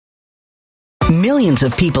Millions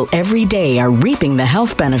of people every day are reaping the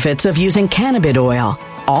health benefits of using cannabis oil,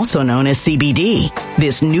 also known as CBD.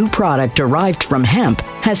 This new product derived from hemp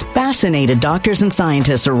has fascinated doctors and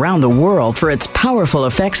scientists around the world for its powerful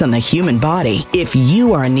effects on the human body. If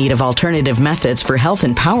you are in need of alternative methods for health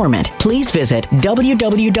empowerment, please visit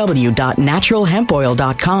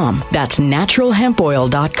www.naturalhempoil.com. That's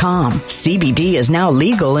naturalhempoil.com. CBD is now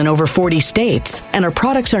legal in over 40 states, and our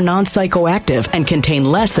products are non-psychoactive and contain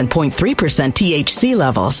less than 0.3% THC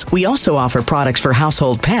levels. We also offer products for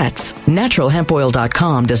household pets.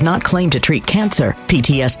 Naturalhempoil.com does not claim to treat cancer,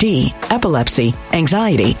 PTSD, epilepsy,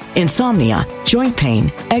 anxiety, insomnia, joint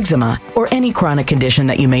pain, eczema, or any chronic condition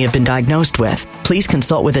that you may have been diagnosed with. Please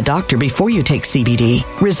consult with a doctor before you take CBD.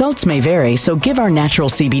 Results may vary, so give our natural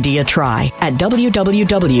CBD a try at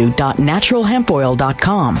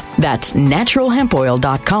www.naturalhempoil.com. That's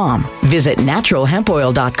naturalhempoil.com. Visit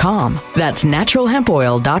naturalhempoil.com. That's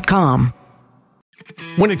naturalhempoil.com.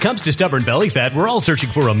 When it comes to stubborn belly fat, we're all searching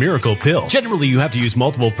for a miracle pill. Generally, you have to use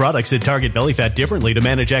multiple products that target belly fat differently to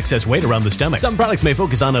manage excess weight around the stomach. Some products may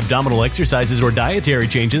focus on abdominal exercises or dietary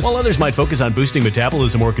changes, while others might focus on boosting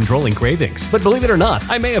metabolism or controlling cravings. But believe it or not,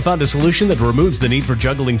 I may have found a solution that removes the need for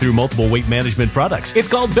juggling through multiple weight management products. It's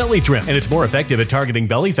called Belly Trim, and it's more effective at targeting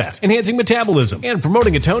belly fat, enhancing metabolism, and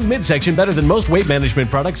promoting a toned midsection better than most weight management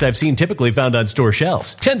products I've seen typically found on store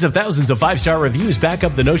shelves. Tens of thousands of 5-star reviews back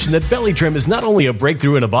up the notion that Belly Trim is not only a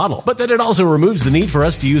breakthrough in a bottle, but that it also removes the need for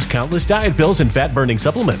us to use countless diet pills and fat-burning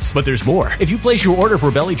supplements. But there's more. If you place your order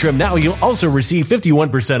for Belly Trim now, you'll also receive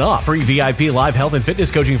 51% off, free VIP live health and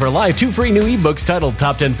fitness coaching for life, 2 free new ebooks titled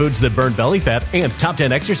Top 10 Foods That Burn Belly Fat and Top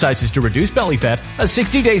 10 Exercises to Reduce Belly Fat, a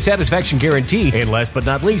 60-day satisfaction guarantee, and last but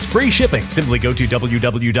not least, free shipping. Simply go to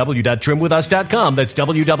www.trimwithus.com. That's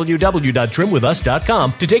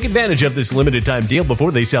www.trimwithus.com to take advantage of this limited time deal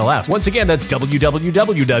before they sell out. Once again, that's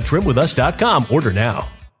www.trimwithus.com. Order now.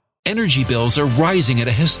 Energy bills are rising at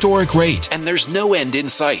a historic rate, and there's no end in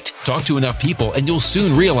sight. Talk to enough people, and you'll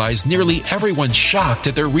soon realize nearly everyone's shocked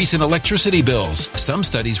at their recent electricity bills. Some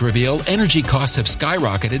studies reveal energy costs have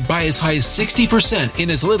skyrocketed by as high as 60%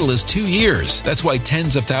 in as little as 2 years. That's why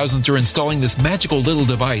tens of thousands are installing this magical little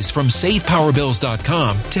device from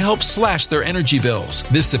SavePowerBills.com to help slash their energy bills.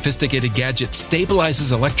 This sophisticated gadget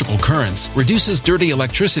stabilizes electrical currents, reduces dirty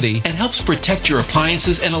electricity, and helps protect your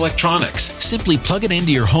appliances and electronics. Simply plug it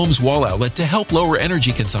into your home's wall outlet to help lower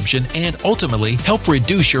energy consumption and ultimately help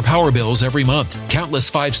reduce your power bills every month.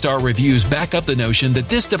 Countless 5-star reviews back up the notion that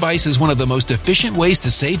this device is one of the most efficient ways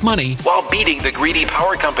to save money while beating the greedy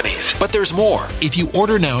power companies. But there's more. If you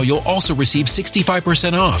order now, you'll also receive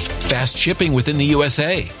 65% off, fast shipping within the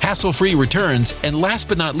USA, hassle-free returns, and last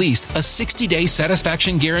but not least, a 60-day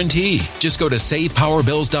satisfaction guarantee. Just go to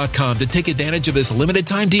SavePowerBills.com to take advantage of this limited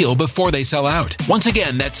time deal before they sell out. Once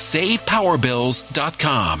again, that's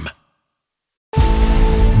SavePowerBills.com.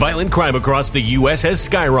 Violent crime across the U.S. has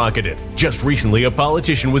skyrocketed. Just recently, a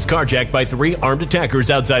politician was carjacked by 3 armed attackers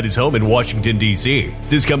outside his home in Washington, D.C.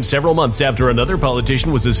 This comes several months after another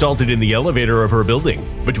politician was assaulted in the elevator of her building.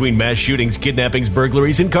 Between mass shootings, kidnappings,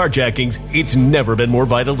 burglaries, and carjackings, it's never been more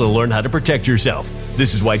vital to learn how to protect yourself.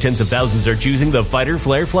 This is why tens of thousands are choosing the Fighter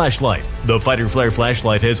Flare flashlight. The Fighter Flare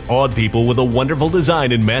flashlight has awed people with a wonderful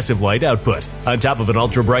design and massive light output. On top of an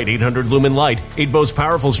ultra-bright 800-lumen light, it boasts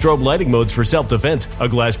powerful strobe lighting modes for self-defense, a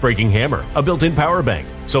glass-breaking hammer, a built-in power bank,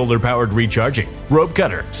 solar-powered recharging, rope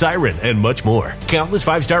cutter, siren, and much more. Countless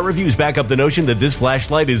 5-star reviews back up the notion that this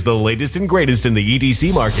flashlight is the latest and greatest in the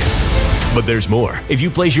EDC market. But there's more. If you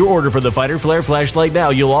place your order for the Fighter Flare flashlight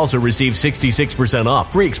now, you'll also receive 66%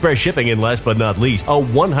 off, free express shipping, and last but not least, a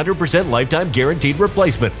 100% lifetime guaranteed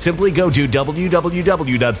replacement. Simply go to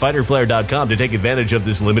www.fighterflare.com to take advantage of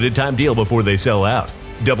this limited time deal before they sell out.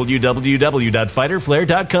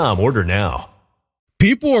 www.fighterflare.com. Order now.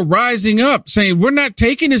 People are rising up saying, we're not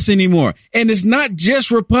taking this anymore. And it's not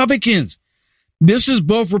just Republicans. This is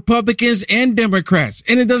both Republicans and Democrats.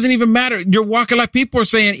 And it doesn't even matter. You're walking like people are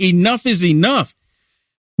saying enough is enough.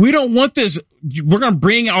 We don't want this. We're going to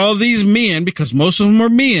bring all these men, because most of them are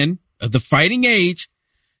men of the fighting age.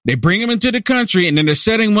 They bring them into the country, and then they're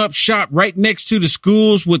setting them up shop right next to the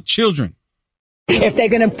schools with children. If they're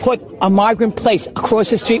going to put a migrant place across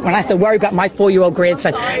the street when I have to worry about my 4-year-old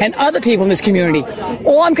grandson and other people in this community,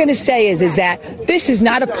 all I'm going to say is that this is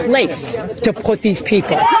not a place to put these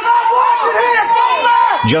people.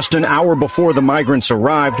 Just an hour before the migrants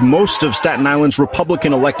arrived, most of Staten Island's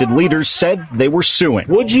Republican elected leaders said they were suing.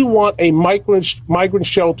 Would you want a migrant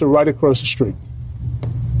shelter right across the street?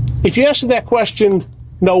 If you answer that question,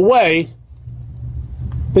 no way,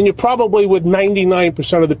 then you're probably with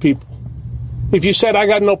 99% of the people. If you said, I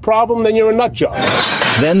got no problem, then you're a nut job.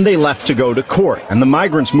 Then they left to go to court, and the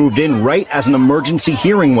migrants moved in right as an emergency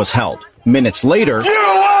hearing was held. Minutes later,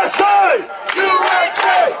 USA!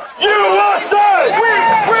 USA!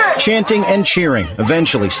 USA! Chanting and cheering.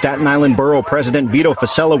 Eventually, Staten Island Borough President Vito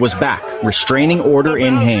Fossella was back, restraining order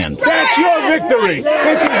in hand. That's your victory.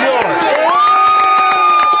 This is yours.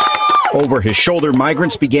 Over his shoulder,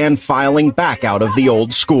 migrants began filing back out of the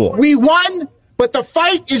old school. We won, but the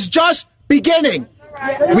fight is just beginning.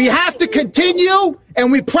 We have to continue,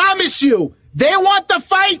 and we promise you, they want the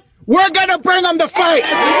fight, we're going to bring them the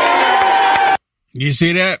fight. You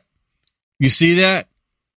see that? You see that?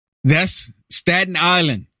 That's Staten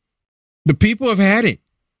Island. The people have had it.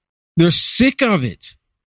 They're sick of it.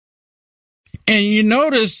 And you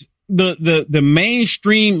notice the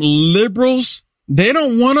mainstream liberals, they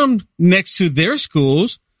don't want them next to their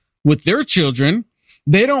schools with their children.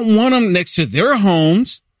 They don't want them next to their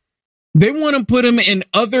homes. They want to put them in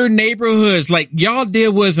other neighborhoods like y'all did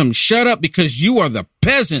with them. Shut up because you are the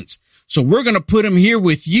peasants. So we're going to put them here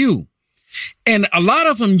with you. And a lot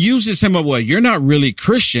of them use this saying, well, you're not really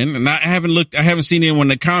Christian. And I haven't seen anyone in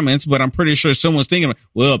the comments, but I'm pretty sure someone's thinking,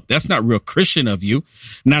 well, that's not real Christian of you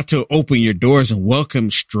not to open your doors and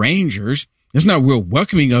welcome strangers. It's not real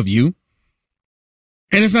welcoming of you.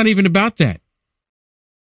 And it's not even about that.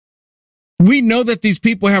 We know that these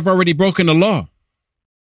people have already broken the law.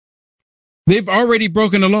 They've already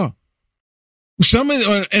broken the law.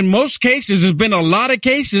 In most cases, there's been a lot of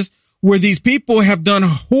cases where these people have done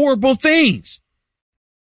horrible things.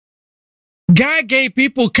 God gave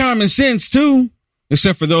people common sense too,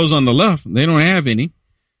 except for those on the left. They don't have any.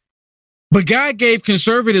 But God gave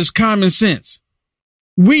conservatives common sense.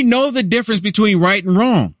 We know the difference between right and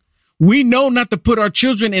wrong. We know not to put our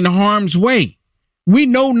children in harm's way. We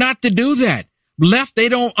know not to do that. Left, they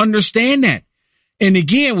don't understand that. And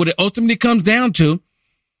again, what it ultimately comes down to,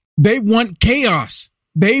 they want chaos.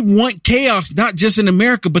 They want chaos, not just in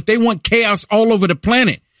America, but they want chaos all over the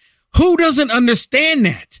planet. Who doesn't understand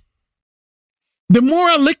that? The more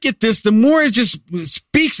I look at this, the more it just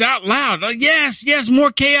speaks out loud. Yes,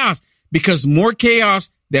 more chaos. Because more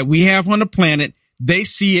chaos that we have on the planet, they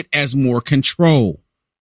see it as more control.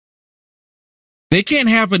 They can't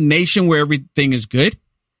have a nation where everything is good.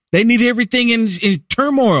 They need everything in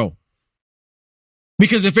turmoil.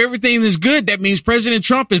 Because if everything is good, that means President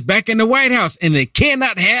Trump is back in the White House, and they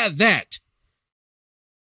cannot have that.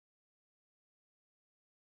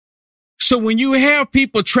 So when you have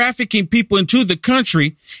people trafficking people into the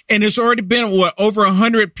country, and it's already been, over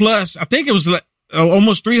 100 plus, I think it was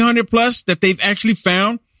almost 300 plus that they've actually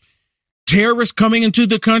found terrorists coming into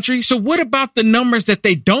the country. So what about the numbers that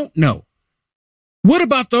they don't know? What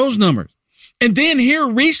about those numbers? And then here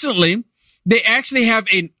recently, they actually have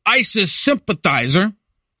an ISIS sympathizer.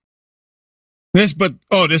 This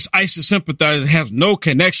ISIS sympathizer has no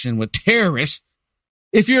connection with terrorists.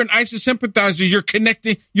 If you're an ISIS sympathizer,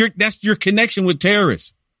 that's your connection with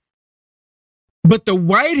terrorists. But the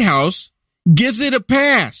White House gives it a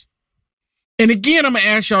pass. And again, I'm going to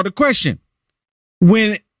ask y'all the question.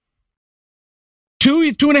 When two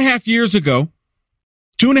and a half years ago,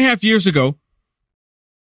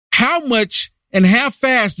 how much and how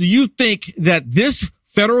fast do you think that this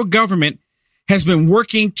federal government has been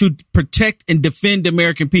working to protect and defend the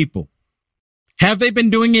American people? Have they been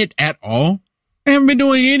doing it at all? They haven't been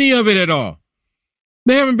doing any of it at all.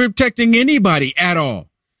 They haven't been protecting anybody at all.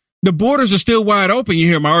 The borders are still wide open. You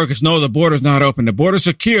hear Americans, no, the border's not open. The border's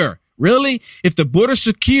secure. Really? If the border's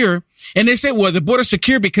secure, and they say, well, the border's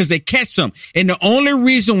secure because they catch some. And the only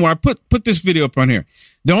reason why, put this video up on here.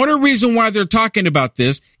 The only reason why they're talking about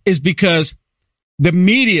this is because the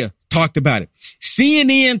media talked about it.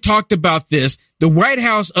 CNN talked about this. The White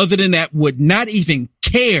House, other than that, would not even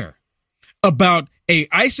care about a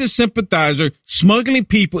ISIS sympathizer smuggling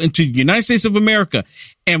people into the United States of America.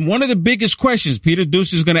 And one of the biggest questions Peter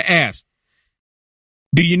Doocy is going to ask,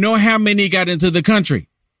 do you know how many got into the country?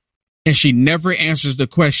 And she never answers the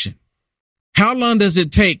question. How long does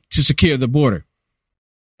it take to secure the border?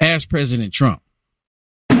 Ask President Trump.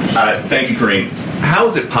 Thank you, Kareem. How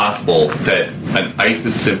is it possible that an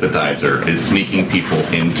ISIS sympathizer is sneaking people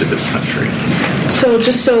into this country? So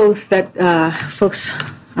just so that folks,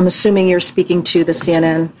 I'm assuming you're speaking to the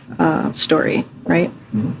CNN story, right?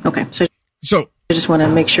 Mm-hmm. Okay. So I just want to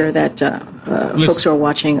make sure that folks who are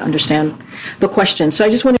watching understand the question.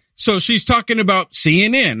 So she's talking about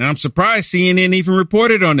CNN, and I'm surprised CNN even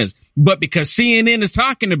reported on this. But because CNN is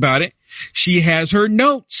talking about it, she has her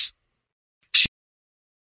notes.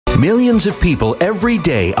 Millions of people every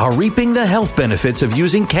day are reaping the health benefits of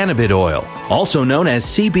using cannabis oil, also known as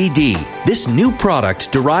CBD. This new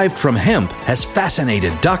product derived from hemp has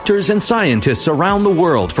fascinated doctors and scientists around the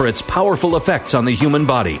world for its powerful effects on the human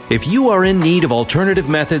body. If you are in need of alternative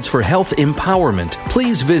methods for health empowerment,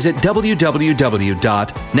 please visit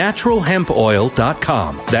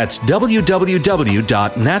www.naturalhempoil.com. That's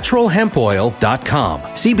www.naturalhempoil.com.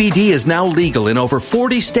 CBD is now legal in over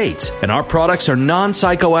 40 states, and our products are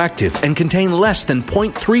non-psychoactive and contain less than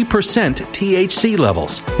 0.3% THC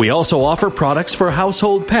levels. We also offer products for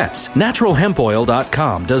household pets.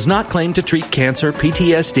 Naturalhempoil.com does not claim to treat cancer,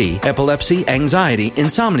 PTSD, epilepsy, anxiety,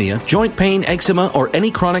 insomnia, joint pain, eczema, or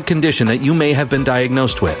any chronic condition that you may have been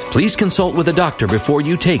diagnosed with. Please consult with a doctor before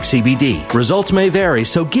you take CBD. Results may vary,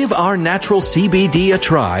 so give our natural CBD a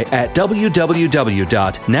try at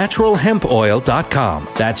www.naturalhempoil.com.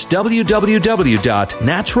 That's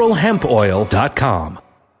www.naturalhempoil.com.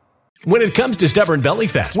 When it comes to stubborn belly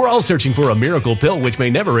fat, we're all searching for a miracle pill which may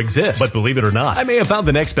never exist. But believe it or not, I may have found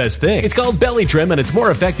the next best thing. It's called Belly Trim, and it's more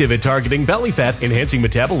effective at targeting belly fat, enhancing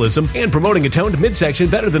metabolism, and promoting a toned midsection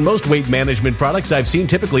better than most weight management products I've seen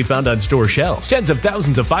typically found on store shelves. Tens of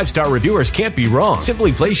thousands of 5-star reviewers can't be wrong.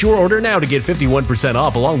 Simply place your order now to get 51%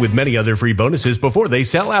 off along with many other free bonuses before they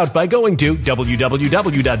sell out by going to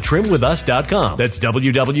www.trimwithus.com. That's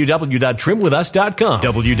www.trimwithus.com.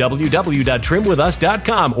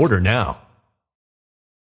 www.trimwithus.com. Order now.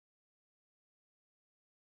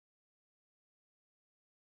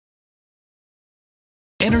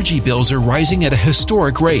 Energy bills are rising at a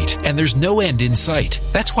historic rate, and there's no end in sight.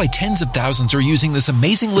 That's why tens of thousands are using this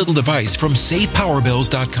amazing little device from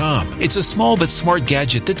SavePowerBills.com. It's a small but smart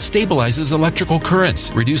gadget that stabilizes electrical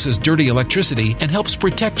currents, reduces dirty electricity, and helps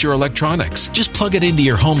protect your electronics. Just plug it into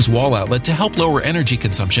your home's wall outlet to help lower energy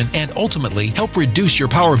consumption and ultimately help reduce your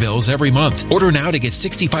power bills every month. Order now to get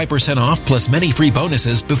 65% off plus many free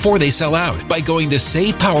bonuses before they sell out by going to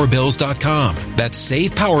SavePowerBills.com. That's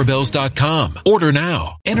SavePowerBills.com. Order now.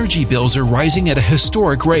 Energy bills are rising at a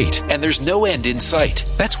historic rate, and there's no end in sight.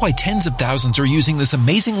 That's why tens of thousands are using this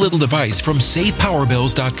amazing little device from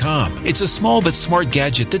SavePowerBills.com. It's a small but smart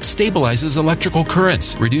gadget that stabilizes electrical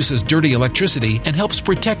currents, reduces dirty electricity, and helps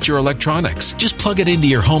protect your electronics. Just plug it into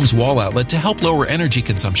your home's wall outlet to help lower energy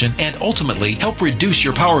consumption and ultimately help reduce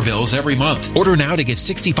your power bills every month. Order now to get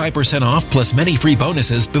 65% off plus many free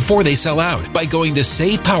bonuses before they sell out by going to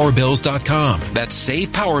SavePowerBills.com. That's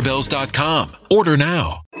SavePowerBills.com. Order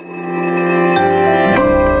now.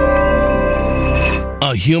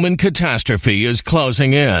 A human catastrophe is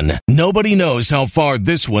closing in. Nobody knows how far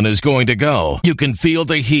this one is going to go. You can feel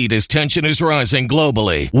the heat as tension is rising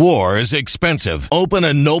globally. War is expensive. Open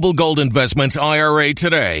a Noble Gold Investments IRA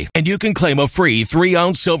today, and you can claim a free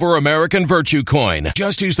 3-ounce silver American Virtue coin.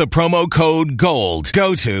 Just use the promo code GOLD.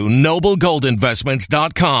 Go to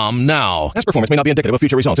noblegoldinvestments.com now. Past performance may not be indicative of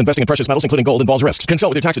future results. Investing in precious metals, including gold, involves risks. Consult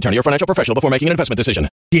with your tax attorney or financial professional before making an investment decision.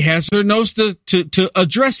 He has her notes to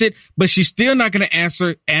address it, but she's still not going to answer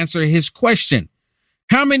his question.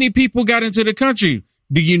 How many people got into the country?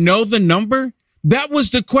 Do you know the number? That was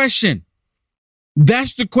the question.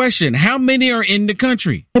 That's the question. How many are in the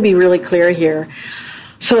country? To be really clear here.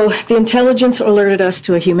 So the intelligence alerted us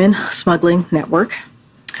to a human smuggling network.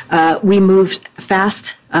 We moved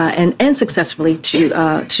fast and successfully to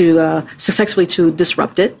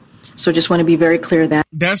disrupt it. So just want to be very clear that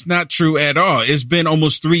that's not true at all. It's been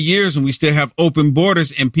almost 3 years and we still have open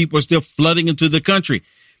borders and people are still flooding into the country.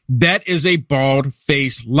 That is a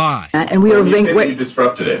bald-faced lie. And we are you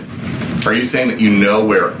disrupted it. Are you saying that you know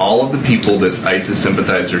where all of the people this ISIS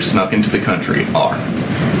sympathizer snuck into the country are?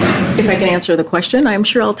 If I can answer the question, I'm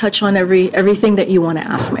sure I'll touch on everything that you want to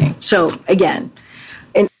ask me. So again,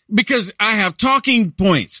 because I have talking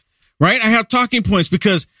points, right? I have talking points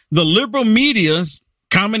because the liberal media's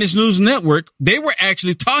Communist News Network, they were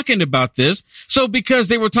actually talking about this. So because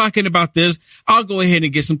they were talking about this, I'll go ahead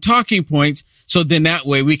and get some talking points. So then that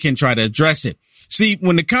way we can try to address it. See,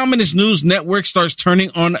 when the Communist News Network starts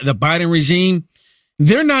turning on the Biden regime,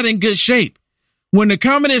 they're not in good shape. When the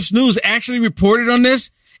Communist News actually reported on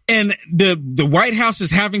this and the White House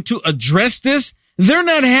is having to address this, they're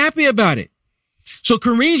not happy about it. So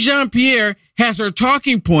Karine Jean-Pierre has her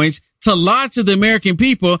talking points to lie to the American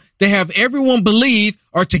people, to have everyone believe,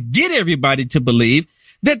 or to get everybody to believe,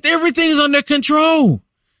 that everything is under control.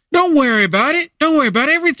 Don't worry about it. Don't worry about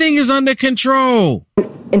it. Everything is under control.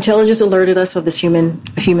 Intelligence alerted us of this human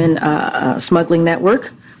smuggling network.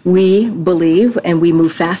 We believe and we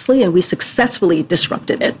move fastly and we successfully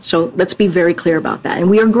disrupted it. So let's be very clear about that. And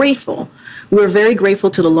we are grateful. We're very grateful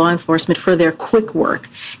to the law enforcement for their quick work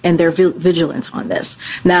and their vigilance on this.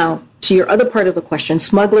 Now, to your other part of the question,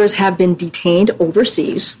 smugglers have been detained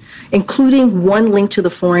overseas, including one linked to the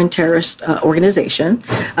foreign terrorist organization.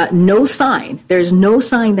 No sign, there's no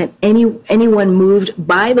sign that anyone moved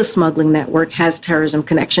by the smuggling network has terrorism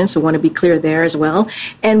connections, so I want to be clear there as well.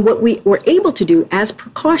 And what we were able to do as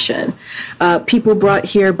precaution, people brought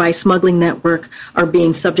here by smuggling network are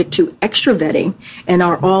being subject to extra vetting and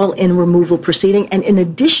are all in removal proceeding. And in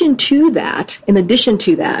addition to that,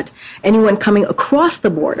 anyone coming across the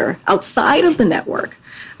border outside of the network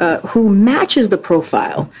who matches the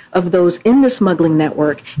profile of those in the smuggling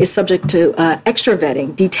network is subject to extra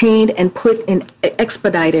vetting, detained, and put in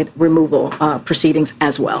expedited removal proceedings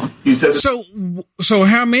as well. So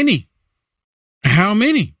how many? How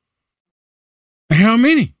many?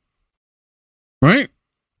 Right?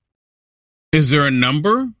 Is there a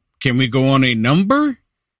number? Can we go on a number?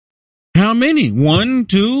 How many? 1,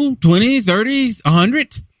 2, 20, 30,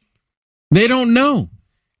 100? They don't know.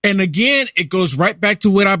 And again, it goes right back to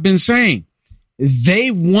what I've been saying.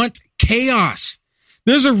 They want chaos.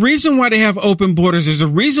 There's a reason why they have open borders. There's a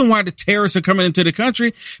reason why the terrorists are coming into the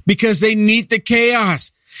country, because they need the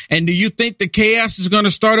chaos. And do you think the chaos is going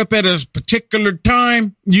to start up at a particular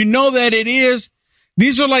time? You know that it is.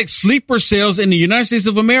 These are like sleeper cells in the United States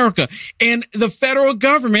of America, and the federal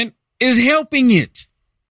government is helping it.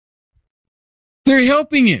 They're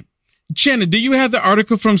helping it. Shannon, do you have the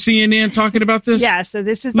article from CNN talking about this? Yeah, so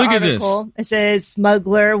this is the article. It says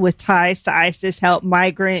smuggler with ties to ISIS help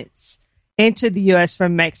migrants into the U.S.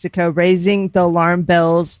 from Mexico, raising the alarm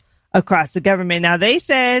bells across the government. Now, they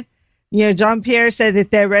said, Jean-Pierre said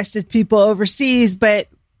that they arrested people overseas, but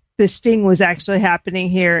the sting was actually happening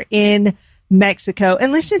here in Mexico.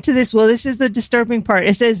 And listen to this, Will. This is the disturbing part.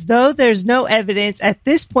 It says, though there's no evidence at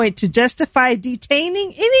this point to justify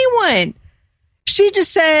detaining anyone. She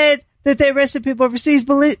just said that they arrested people overseas,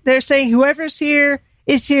 but they're saying whoever's here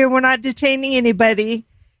is here. We're not detaining anybody.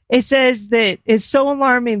 It says that it's so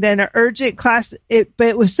alarming that but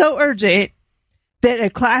it was so urgent that a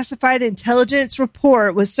classified intelligence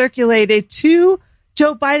report was circulated to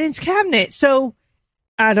Joe Biden's cabinet. So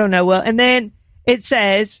I don't know. Well, and then it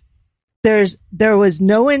says there was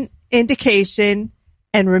no indication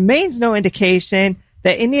and remains no indication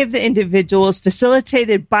that any of the individuals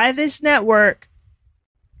facilitated by this network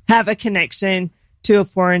have a connection to a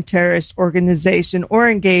foreign terrorist organization or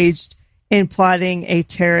engaged in plotting a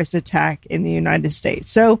terrorist attack in the United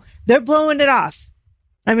States. So they're blowing it off.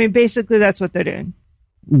 I mean, basically, that's what they're doing.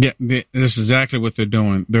 Yeah, this is exactly what they're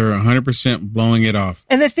doing. They're 100% blowing it off.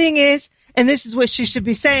 And the thing is, and this is what she should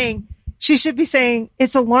be saying,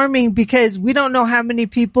 it's alarming because we don't know how many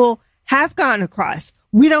people have gone across.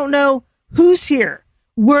 We don't know who's here.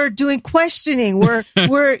 We're doing questioning. We're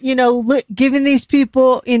giving these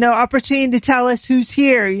people, opportunity to tell us who's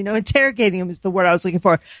here, interrogating them is the word I was looking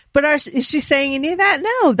for. But is she saying any of that?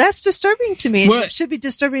 No, that's disturbing to me. It should be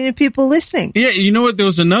disturbing to people listening. Yeah. You know what? There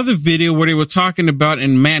was another video where they were talking about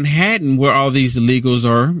in Manhattan where all these illegals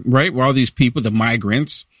are, right? Where all these people, the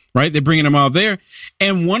migrants, right? They're bringing them all there.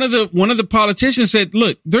 And one of the politicians said,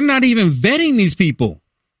 look, they're not even vetting these people.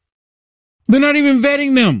 They're not even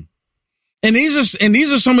vetting them. And these are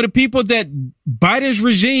some of the people that Biden's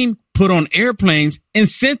regime put on airplanes and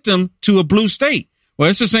sent them to a blue state. Well,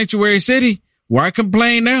 it's a sanctuary city. Why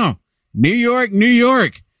complain now? New York.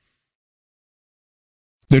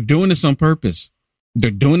 They're doing this on purpose. They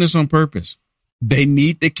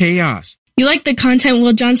need the chaos. You like the content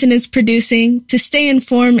Will Johnson is producing? To stay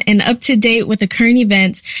informed and up to date with the current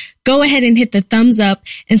events, go ahead and hit the thumbs up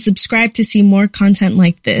and subscribe to see more content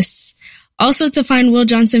like this. Also, to find Will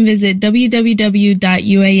Johnson, visit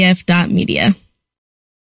www.uaf.media.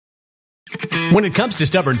 When it comes to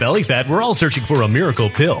stubborn belly fat, we're all searching for a miracle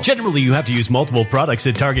pill. Generally, you have to use multiple products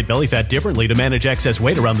that target belly fat differently to manage excess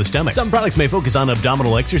weight around the stomach. Some products may focus on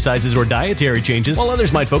abdominal exercises or dietary changes, while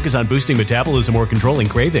others might focus on boosting metabolism or controlling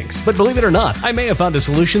cravings. But believe it or not, I may have found a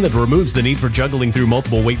solution that removes the need for juggling through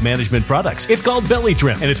multiple weight management products. It's called Belly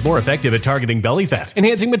Trim, and it's more effective at targeting belly fat,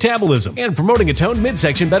 enhancing metabolism, and promoting a toned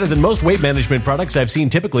midsection better than most weight management products I've seen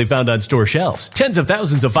typically found on store shelves. Tens of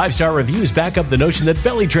thousands of 5-star reviews back up the notion that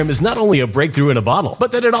Belly Trim is not only a breakthrough in a bottle,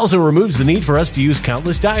 but that it also removes the need for us to use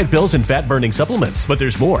countless diet pills and fat-burning supplements. But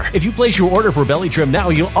there's more. If you place your order for Belly Trim now,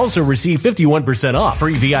 you'll also receive 51% off,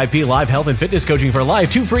 free VIP live health and fitness coaching for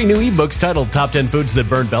life, 2 free new ebooks titled Top 10 Foods That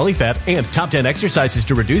Burn Belly Fat and Top 10 Exercises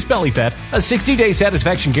to Reduce Belly Fat, a 60-day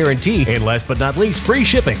satisfaction guarantee, and last but not least, free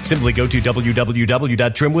shipping. Simply go to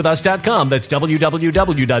www.trimwithus.com. That's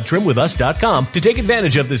www.trimwithus.com to take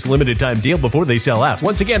advantage of this limited time deal before they sell out.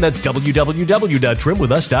 Once again, that's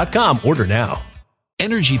www.trimwithus.com. Order now.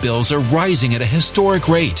 Energy bills are rising at a historic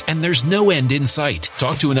rate, and there's no end in sight.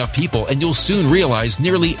 Talk to enough people and you'll soon realize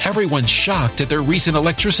nearly everyone's shocked at their recent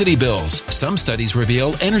electricity bills. Some studies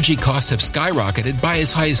reveal energy costs have skyrocketed by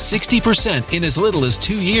as high as 60% in as little as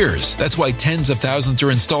 2 years. That's why tens of thousands are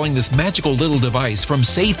installing this magical little device from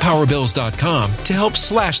SavePowerBills.com to help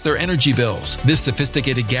slash their energy bills. This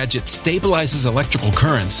sophisticated gadget stabilizes electrical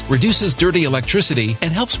currents, reduces dirty electricity,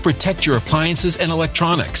 and helps protect your appliances and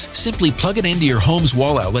electronics. Simply plug it into your home's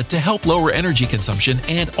wall outlet to help lower energy consumption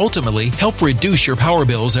and ultimately help reduce your power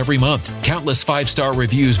bills every month. Countless 5-star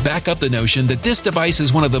reviews back up the notion that this device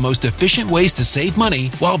is one of the most efficient ways to save money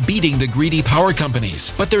while beating the greedy power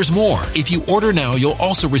companies. But there's more. If you order now, you'll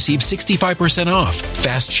also receive 65% off,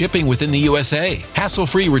 fast shipping within the USA,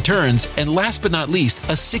 hassle-free returns, and last but not least,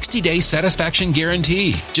 a 60-day satisfaction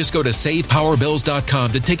guarantee. Just go to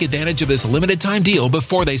SavePowerBills.com to take advantage of this limited time deal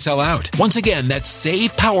before they sell out. Once again, that's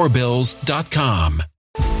SavePowerBills.com.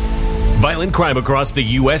 Violent crime across the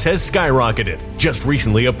U.S. has skyrocketed. Just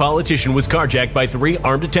recently, a politician was carjacked by 3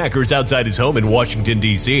 armed attackers outside his home in Washington,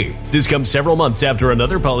 D.C. This comes several months after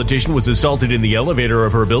another politician was assaulted in the elevator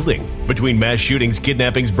of her building. Between mass shootings,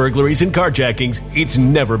 kidnappings, burglaries, and carjackings, it's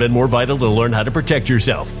never been more vital to learn how to protect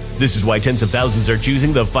yourself. This is why tens of thousands are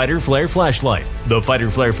choosing the Fighter Flare flashlight. The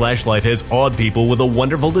Fighter Flare flashlight has awed people with a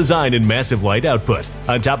wonderful design and massive light output.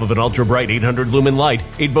 On top of an ultra-bright 800-lumen light,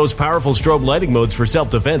 it boasts powerful strobe lighting modes for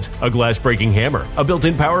self-defense, a glass-breaking hammer, a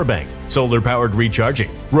built-in power bank, solar-powered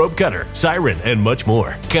recharging, rope cutter, siren, and much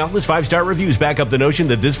more. Countless 5-star reviews back up the notion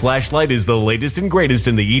that this flashlight is the latest and greatest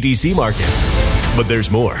in the EDC market. But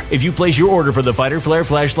there's more. If you place your order for the Fighter Flare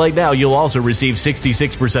flashlight now, you'll also receive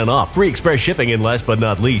 66% off, free express shipping, and last but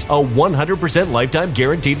not least, a 100% lifetime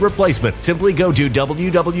guaranteed replacement. Simply go to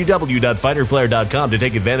www.fighterflare.com to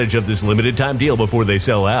take advantage of this limited time deal before they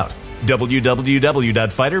sell out.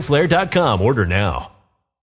 www.fighterflare.com. Order now.